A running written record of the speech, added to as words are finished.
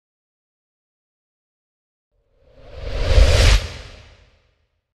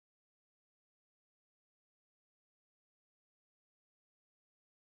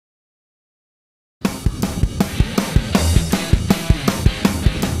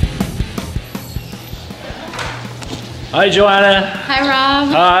Hi Joanna. Hi Rob.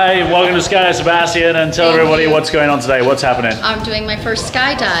 Hi, welcome to Skydive, Sebastian, and tell everybody what's going on today. What's happening? I'm doing my first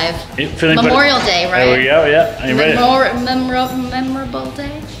skydive. Memorial Day, right? There we go, yeah. Are you ready? Memorable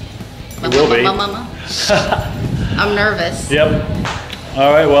day? It will be. I'm nervous. Yep.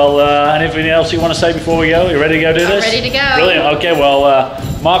 All right, well, anything else you want to say before we go? You ready to go do this? I'm ready to go. Brilliant. Okay, well,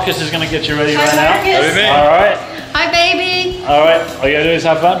 Marcus is going to get you ready right now. Marcus. All right. Hi, baby. All right, all you got to do is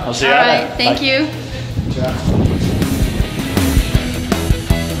have fun. I'll see you out there. All right, thank you. Ciao.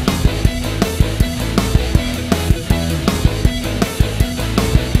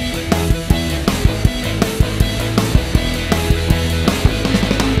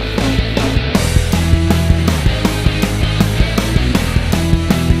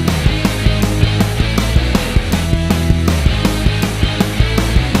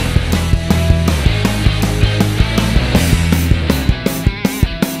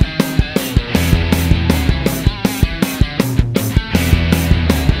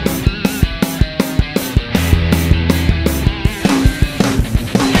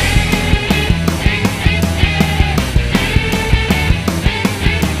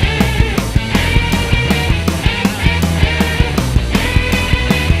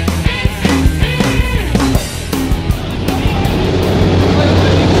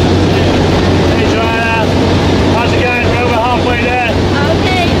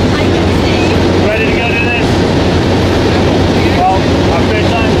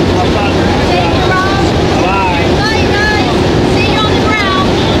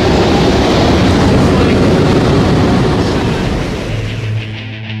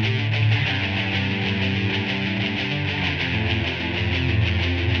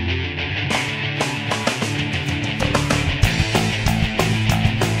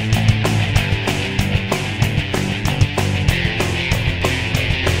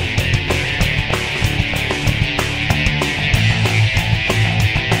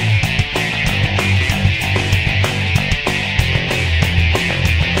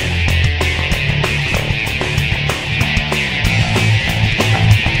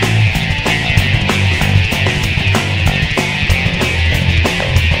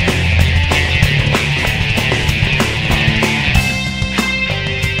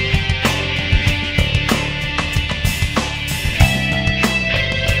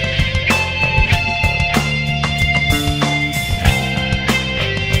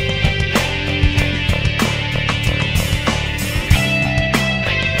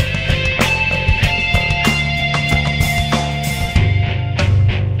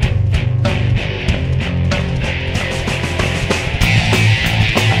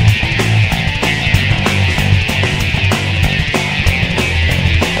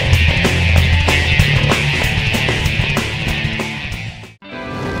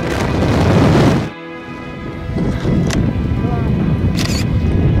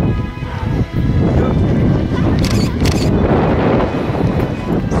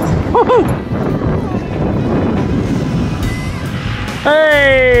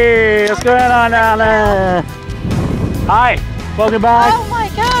 Hey, what's going on down there? Hi, welcome back. Oh my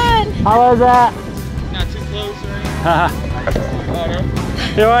God. How was that? Not too close or anything.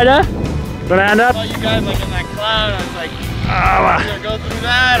 You alright there? Gonna hand up? I saw you guys like in that cloud. I was like, Oh, either go through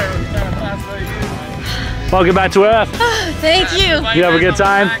that or kind of pass by you. welcome back to Earth. Thank you. You have a good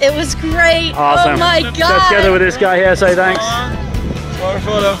time? It was great. Awesome. Oh my Get God. together with this guy here, say thanks. Water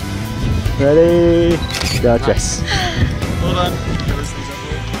photo. Ready? Gotcha. Hold on.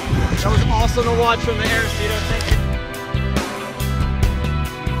 That was awesome to watch from the air, Cito. Thank you.